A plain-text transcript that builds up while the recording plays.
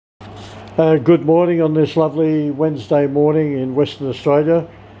Good morning on this lovely Wednesday morning in Western Australia.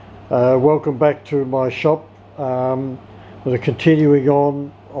 Welcome back to my shop with a continuing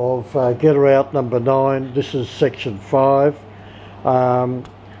on of Getter Out number 9. This is section 5.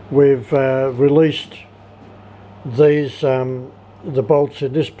 We've released these the bolts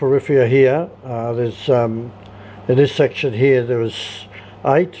in this periphery here. There's in this section here there was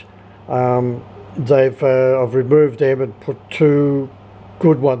 8. I've removed them and put 2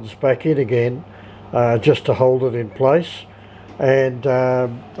 good ones back in again, just to hold it in place. And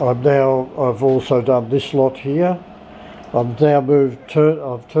I've also done this lot here. I've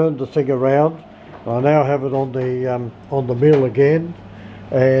turned the thing around. I now have it on the mill again,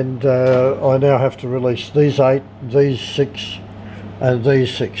 and I now have to release these 8, these 6, and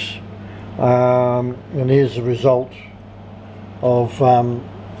these 6. And here's the result of the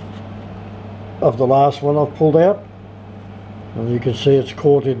last one I've pulled out. And you can see it's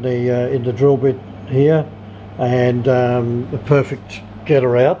caught in the drill bit here, and the perfect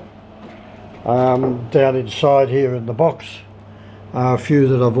getter out. Down inside here in the box are a few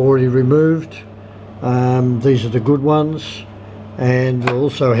that I've already removed. These are the good ones, and we'll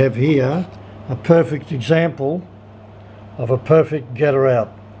also have here a perfect example of a perfect getter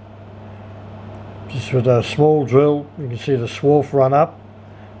out. Just with a small drill, you can see the swarf run up.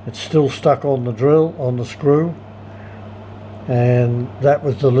 It's still stuck on the drill, on the screw. And that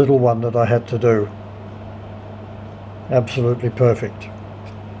was the little one that I had to do. Absolutely perfect.